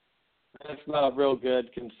 4-5. That's not real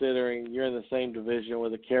good considering you're in the same division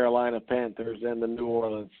with the Carolina Panthers and the New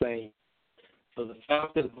Orleans Saints. So the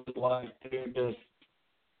Falcons look like they're just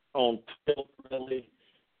on tilt, really.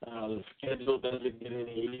 The schedule doesn't get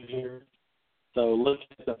any easier. So looking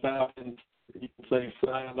at the Falcons, you can say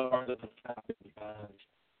sayonara to the Falcons, guys.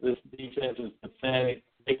 This defense is pathetic.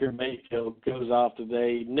 Baker Mayfield goes off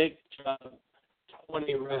today. Nick Chubb,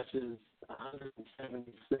 20 rushes,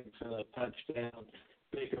 176 and a touchdown.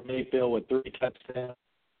 Baker Mayfield with 3 touchdowns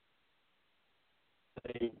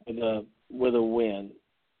with a win.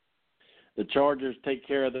 The Chargers take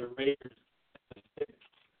care of the Raiders.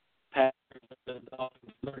 Packers and the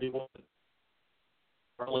Dolphins 31.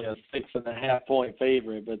 Only a 6.5-point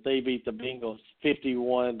favorite, but they beat the Bengals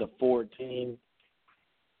 51-14.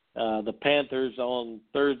 The Panthers on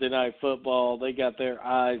Thursday Night Football, they got their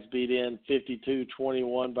eyes beat in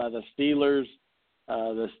 52-21 by the Steelers.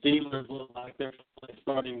 The Steelers look like they're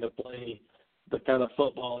starting to play the kind of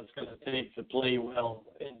football it's going to take to play well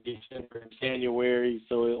in December and January.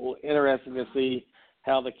 So it will be interesting to see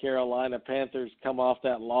how the Carolina Panthers come off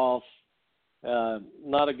that loss.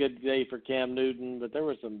 Not a good day for Cam Newton, but there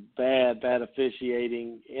was some bad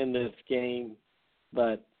officiating in this game.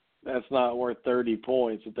 But that's not worth 30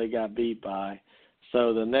 points that they got beat by.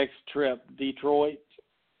 So the next trip, Detroit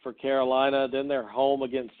for Carolina. Then they're home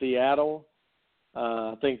against Seattle.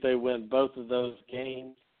 I think they win both of those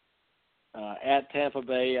games. At Tampa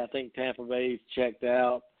Bay, I think Tampa Bay's checked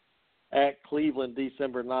out. At Cleveland,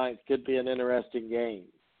 December 9th, could be an interesting game.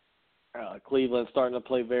 Cleveland's starting to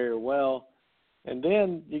play very well. And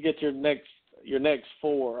then you get your next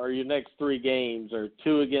 4 or your next 3 games, or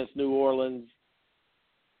 2 against New Orleans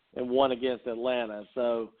and 1 against Atlanta.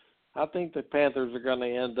 So I think the Panthers are going to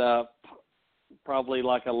end up probably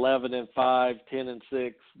like 11-5,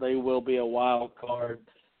 10-6. They will be a wild card.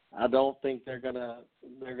 I don't think they're gonna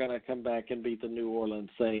come back and beat the New Orleans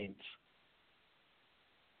Saints.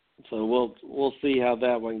 So we'll see how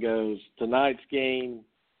that one goes. Tonight's game,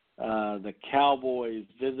 the Cowboys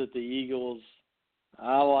visit the Eagles.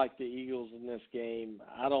 I like the Eagles in this game.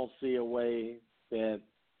 I don't see a way that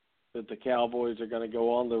the Cowboys are going to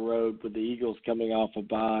go on the road with the Eagles coming off a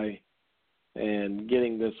bye and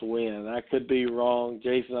getting this win. I could be wrong,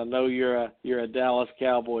 Jason. I know you're a Dallas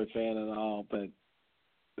Cowboy fan and all, but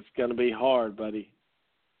it's going to be hard, buddy,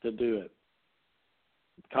 to do it.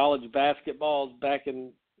 College basketball is back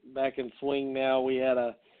in swing now. We had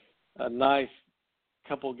a nice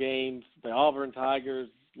couple games. The Auburn Tigers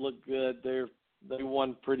look good. They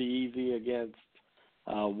won pretty easy against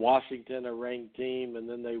Washington, a ranked team, and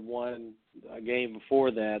then they won a game before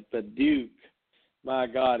that. But Duke, my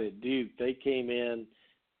God, at Duke, they came in,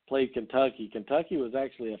 played Kentucky. Kentucky was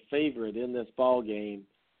actually a favorite in this ball game,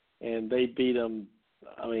 and they beat them.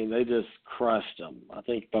 I mean, they just crushed them, I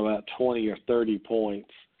think, by about 20 or 30 points.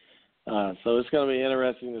 So it's going to be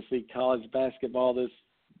interesting to see college basketball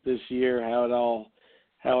this year, how it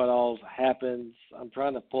all happens. I'm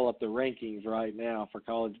trying to pull up the rankings right now for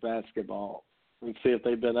college basketball and see if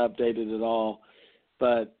they've been updated at all,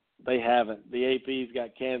 but they haven't. The AP's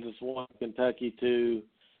got Kansas 1, Kentucky 2,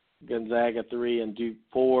 Gonzaga 3, and Duke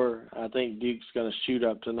 4. I think Duke's going to shoot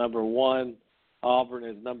up to number 1. Auburn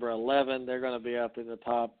is number 11. They're going to be up in the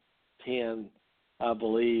top 10, I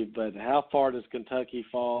believe. But how far does Kentucky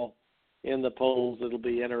fall in the polls? It'll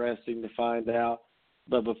be interesting to find out.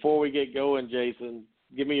 But before we get going, Jason,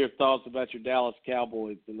 give me your thoughts about your Dallas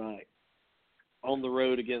Cowboys tonight on the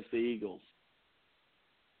road against the Eagles.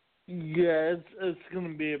 Yeah, it's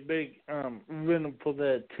going to be a big win for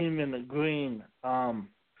the team in the green.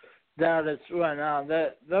 Dallas right now,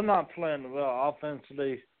 they're not playing well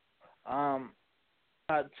offensively.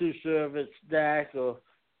 Not too sure if it's Dak or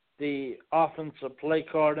the offensive play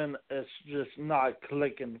calling. It's just not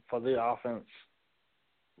clicking for the offense.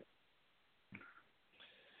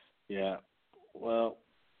 Yeah, well,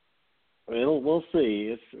 we'll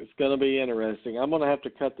see. It's going to be interesting. I'm going to have to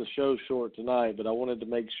cut the show short tonight, but I wanted to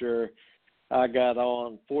make sure I got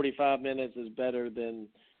on. 45 minutes is better than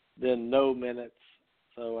no minutes,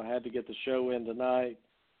 so I had to get the show in tonight.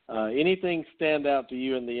 Anything stand out to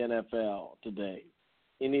you in the NFL today?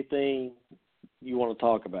 Anything you want to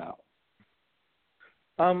talk about?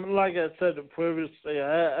 Like I said previously,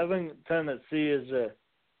 I think Tennessee is a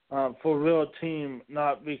for real team,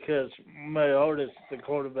 not because Mariota's the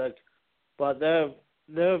quarterback, but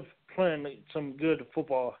they're playing some good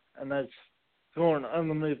football, and that's going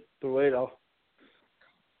underneath the radar.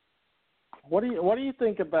 What do you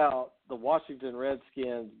think about the Washington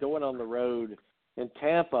Redskins going on the road and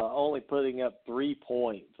Tampa only putting up 3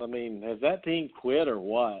 points? I mean, has that team quit or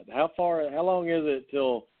what? How long is it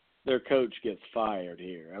till their coach gets fired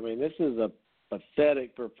here? I mean, this is a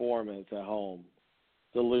pathetic performance at home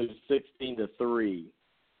to lose 16-3.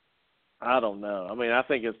 I don't know. I mean, I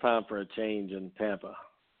think it's time for a change in Tampa.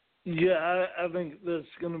 Yeah, I think there's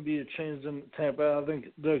going to be a change in Tampa. I think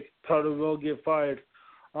Dirk Carter will get fired.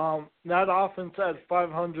 That offense had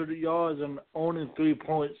 500 yards and only 3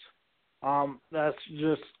 points. That's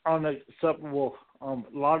just unacceptable. A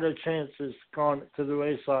lot of chances gone to the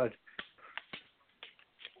wayside.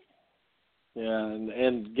 Yeah,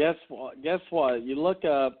 and guess what? You look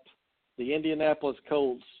up the Indianapolis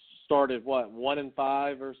Colts started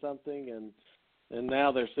 1-5 or something, and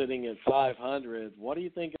now they're sitting at 500. What do you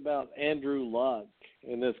think about Andrew Luck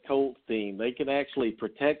in this Colts team? They can actually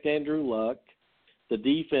protect Andrew Luck. The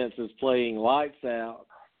defense is playing lights out,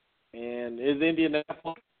 and is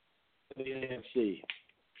Indianapolis in the AFC?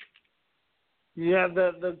 Yeah,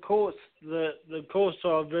 the Colts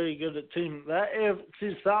are a very good team. That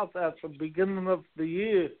AFC South at the beginning of the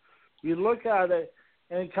year, you look at it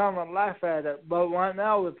and kind of laugh at it. But right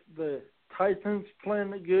now with the Titans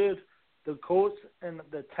playing good, the Colts and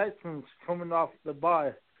the Texans coming off the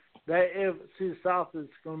bye, that AFC South is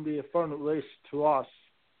going to be a fun race to watch.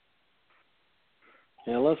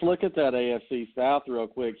 Yeah, let's look at that AFC South real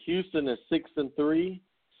quick. Houston is 6-3.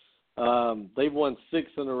 They've won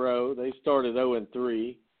 6 in a row. They started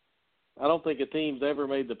 0-3. I don't think a team's ever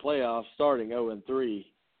made the playoffs starting 0-3.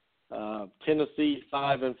 Tennessee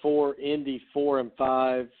 5-4, Indy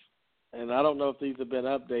 4-5, and I don't know if these have been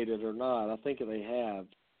updated or not. I think they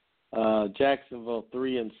have. Jacksonville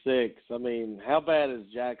 3-6. I mean, how bad is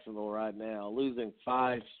Jacksonville right now? Losing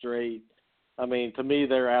 5 straight. I mean, to me,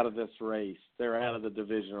 they're out of this race. They're out of the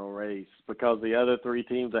divisional race because the other 3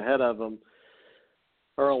 teams ahead of them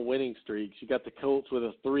are on winning streaks. You got the Colts with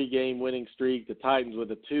a 3-game winning streak, the Titans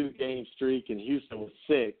with a 2-game streak, and Houston with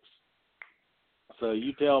 6. So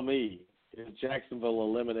you tell me, is Jacksonville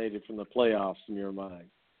eliminated from the playoffs in your mind?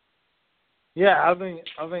 Yeah, I think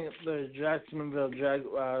the Jacksonville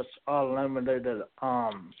Jaguars are eliminated.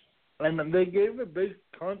 And they gave a big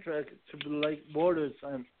contract to Blake Bortles,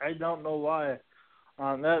 and I don't know why.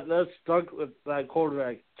 That's stuck with that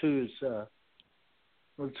quarterback too. So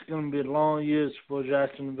it's going to be long years for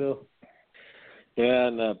Jacksonville. Yeah,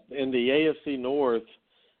 and in the AFC North,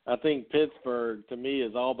 I think Pittsburgh, to me,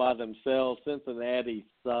 is all by themselves. Cincinnati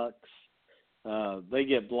sucks. They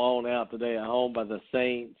get blown out today at home by the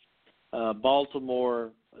Saints.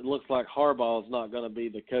 Baltimore, it looks like Harbaugh's not going to be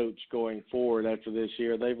the coach going forward after this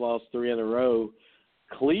year. They've lost 3 in a row.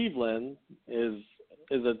 Cleveland is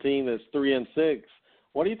a team that's 3-6.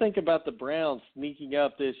 What do you think about the Browns sneaking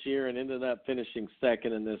up this year and ended up finishing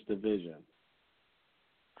second in this division?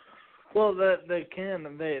 Well, they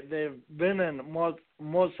can. They've been in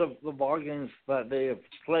most of the ball games that they have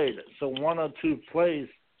played. So 1 or 2 plays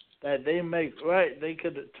that they make right, they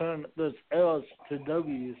could turn those L's to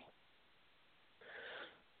W's.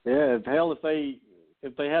 Yeah,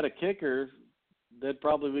 if they had a kicker, they'd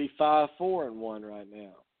probably be 5-4-1 right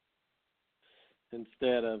now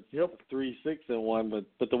instead of 3-6-1.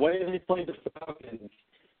 But the way they played the Falcons,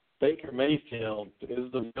 Baker Mayfield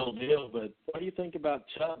is the real deal. But what do you think about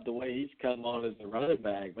Chubb? The way he's come on as a running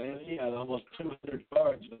back, man, he had almost 200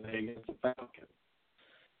 yards against the Falcons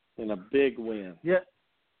in a big win.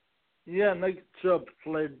 Yeah, Nick Chubb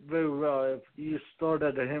played very well. If you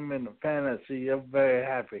started him in fantasy, you're very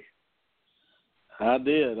happy. I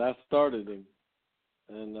did. I started him,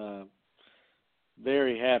 and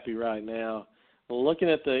very happy right now. Well, looking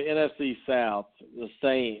at the NFC South, the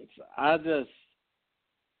Saints, I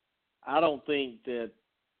don't think that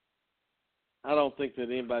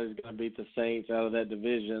anybody's going to beat the Saints out of that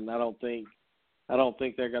division. I don't think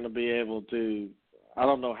they're going to be able to. I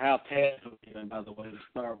don't know how Tampa will be, by the way, to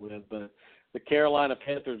start with, but the Carolina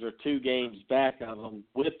Panthers are 2 games back of them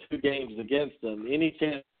with 2 games against them. Any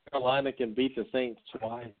chance Carolina can beat the Saints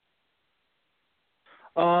twice?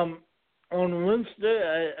 On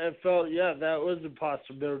Wednesday, I felt, that was a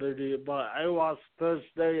possibility, but I watched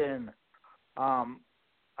Thursday, and I'm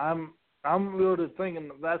really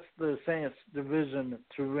thinking that's the Saints division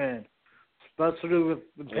to win, especially with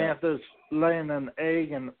the Panthers laying an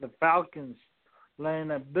egg and the Falcons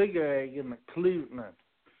laying a bigger egg in Cleveland.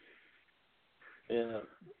 Yeah.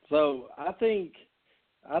 So I think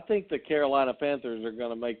the Carolina Panthers are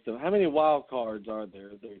going to make them. How many wild cards are there?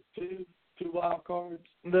 Are there two wild cards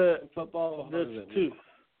in football? There's 2.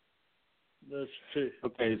 There's 2.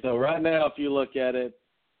 Okay, so right now, if you look at it,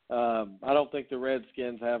 I don't think the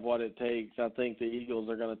Redskins have what it takes. I think the Eagles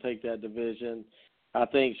are going to take that division. I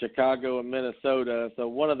think Chicago and Minnesota. So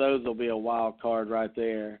one of those will be a wild card right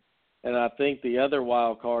there. And I think the other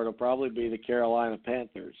wild card will probably be the Carolina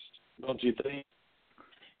Panthers. Don't you think?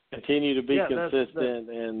 Continue to be consistent,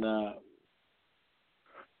 and I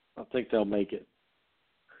think they'll make it.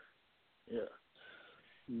 Yeah.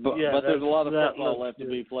 But there's a lot of football left to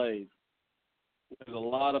be played. There's a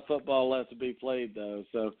lot of football left to be played, though.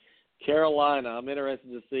 So Carolina, I'm interested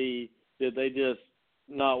to see, did they just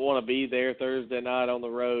not want to be there Thursday night on the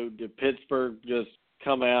road? Did Pittsburgh just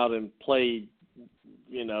come out and play,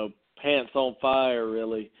 pants on fire,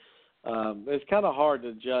 really? It's kind of hard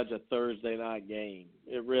to judge a Thursday night game.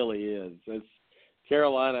 It really is.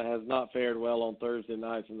 Carolina has not fared well on Thursday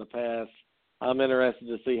nights in the past. I'm interested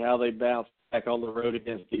to see how they bounce back on the road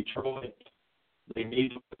against Detroit. They need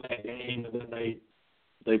to win that game, and then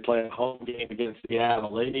they play a home game against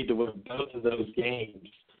Seattle. They need to win both of those games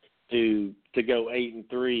to go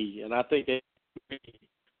 8-3, and I think it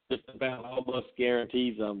just about almost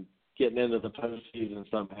guarantees them getting into the postseason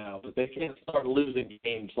somehow. But they can't start losing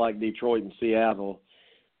games like Detroit and Seattle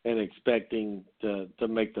and expecting to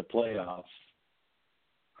make the playoffs.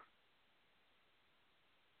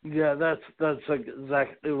 Yeah, that's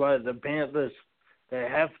exactly right. The Panthers, they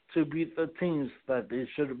have to beat the teams that they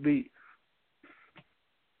should beat.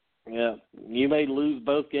 Yeah, you may lose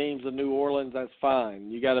both games in New Orleans. That's fine.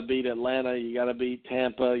 You got to beat Atlanta. You got to beat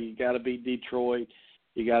Tampa. You got to beat Detroit.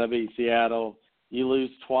 You got to beat Seattle. You lose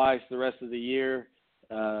twice the rest of the year,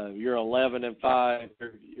 you're 11-5.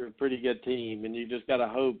 You're a pretty good team, and you just got to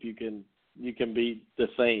hope you can beat the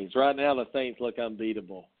Saints. Right now, the Saints look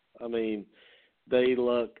unbeatable. I mean, they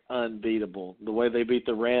look unbeatable. The way they beat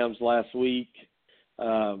the Rams last week,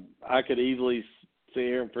 I could easily sit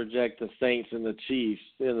here and project the Saints and the Chiefs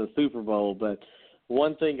in the Super Bowl. But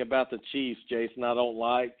one thing about the Chiefs, Jason, I don't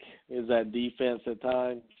like is that defense at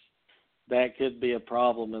times. That could be a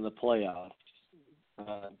problem in the playoffs.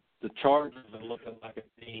 The Chargers are looking like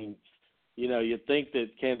a team. You'd think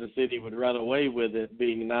that Kansas City would run away with it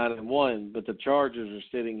being 9-1, but the Chargers are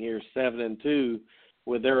sitting here 7-2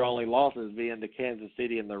 with their only losses being to Kansas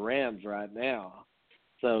City and the Rams right now.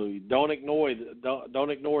 So don't ignore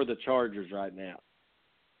the Chargers right now.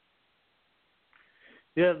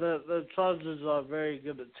 Yeah, the Chargers are a very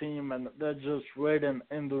good team, and they're just waiting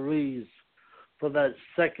in the leads for that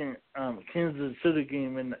second Kansas City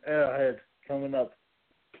game in the Arrowhead coming up.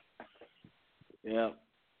 Yeah,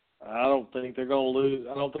 I don't think they're going to lose.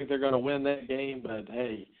 I don't think they're going to win that game, but,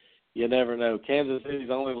 hey, you never know. Kansas City's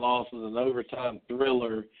only loss was an overtime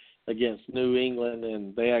thriller against New England,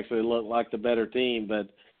 and they actually look like the better team. But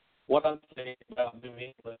what I'm saying about New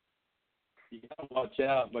England, you got to watch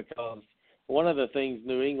out because one of the things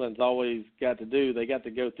New England's always got to do, they got to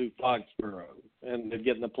go through Foxborough and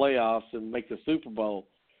get in the playoffs and make the Super Bowl.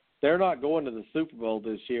 They're not going to the Super Bowl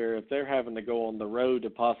this year if they're having to go on the road to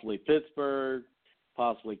possibly Pittsburgh,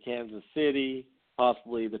 possibly Kansas City,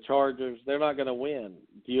 possibly the Chargers. They're not going to win.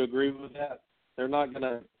 Do you agree with that? They're not going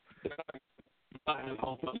to have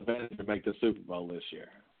home field advantage to make the Super Bowl this year.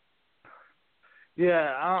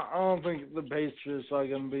 Yeah, I don't think the Patriots are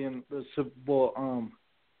going to be in the Super Bowl.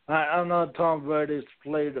 I know Tom Brady's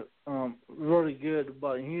played really good,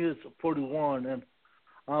 but he is 41, and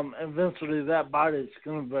eventually that body's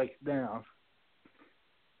going to break down.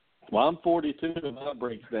 Well, I'm 42, and that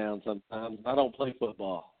breaks down sometimes. I don't play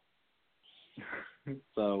football.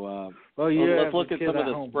 So let's look at some of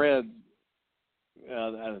the spreads.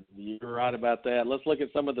 You're right about that. Let's look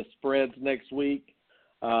at some of the spreads next week.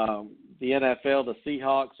 The NFL, the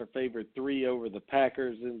Seahawks are favored 3 over the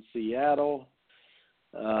Packers in Seattle.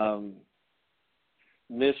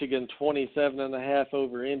 Michigan 27.5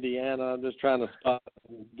 over Indiana. I'm just trying to spot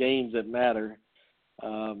games that matter.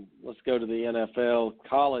 Let's go to the NFL.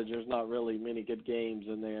 College, there's not really many good games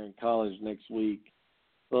in there in college next week.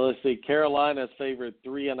 So let's see. Carolina's favored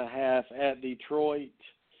 3.5 at Detroit.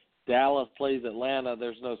 Dallas plays Atlanta.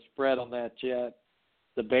 There's no spread on that yet.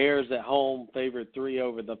 The Bears at home favored 3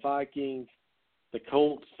 over the Vikings. The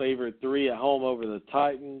Colts favored 3 at home over the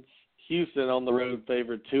Titans. Houston on the road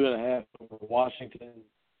favored 2.5 over Washington.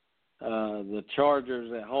 The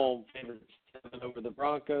Chargers at home favored 7 over the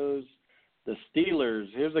Broncos. The Steelers,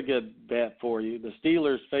 here's a good bet for you. The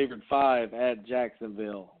Steelers favored 5 at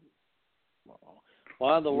Jacksonville.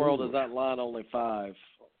 Why in the world is that line only 5?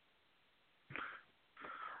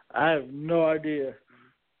 I have no idea.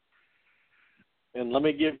 And let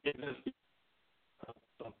me give you this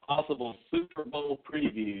a possible Super Bowl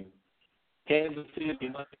preview. Kansas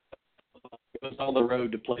City goes on the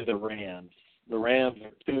road to play the Rams. The Rams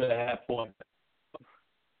are 2.5 points.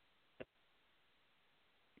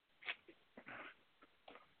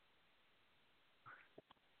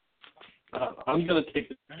 I'm going to take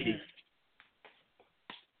the Chiefs.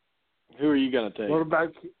 Who are you going to take? What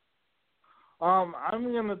about I'm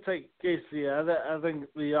going to take KC. I think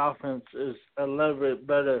the offense is a little bit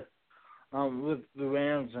better with the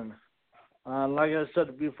Rams. And like I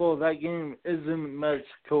said before, that game is in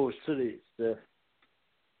Mexico City. So.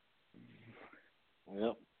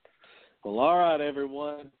 Yep. Well, all right,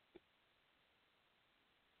 everyone.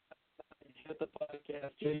 Hit the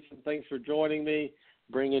podcast. Jason, thanks for joining me,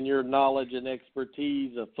 bringing your knowledge and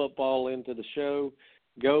expertise of football into the show.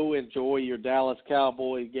 Go enjoy your Dallas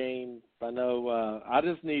Cowboys game. I know I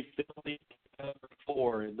just need Philly to cover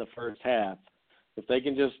 4 in the first half. If they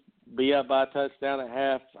can just be up by a touchdown at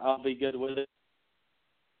half, I'll be good with it.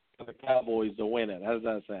 For the Cowboys to win it. How does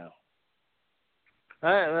that sound?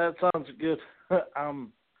 That sounds good.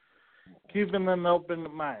 I'm keeping an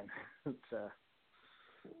open mind.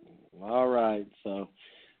 All right. So,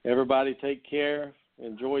 everybody take care.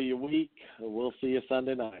 Enjoy your week. We'll see you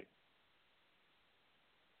Sunday night.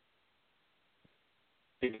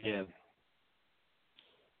 Again.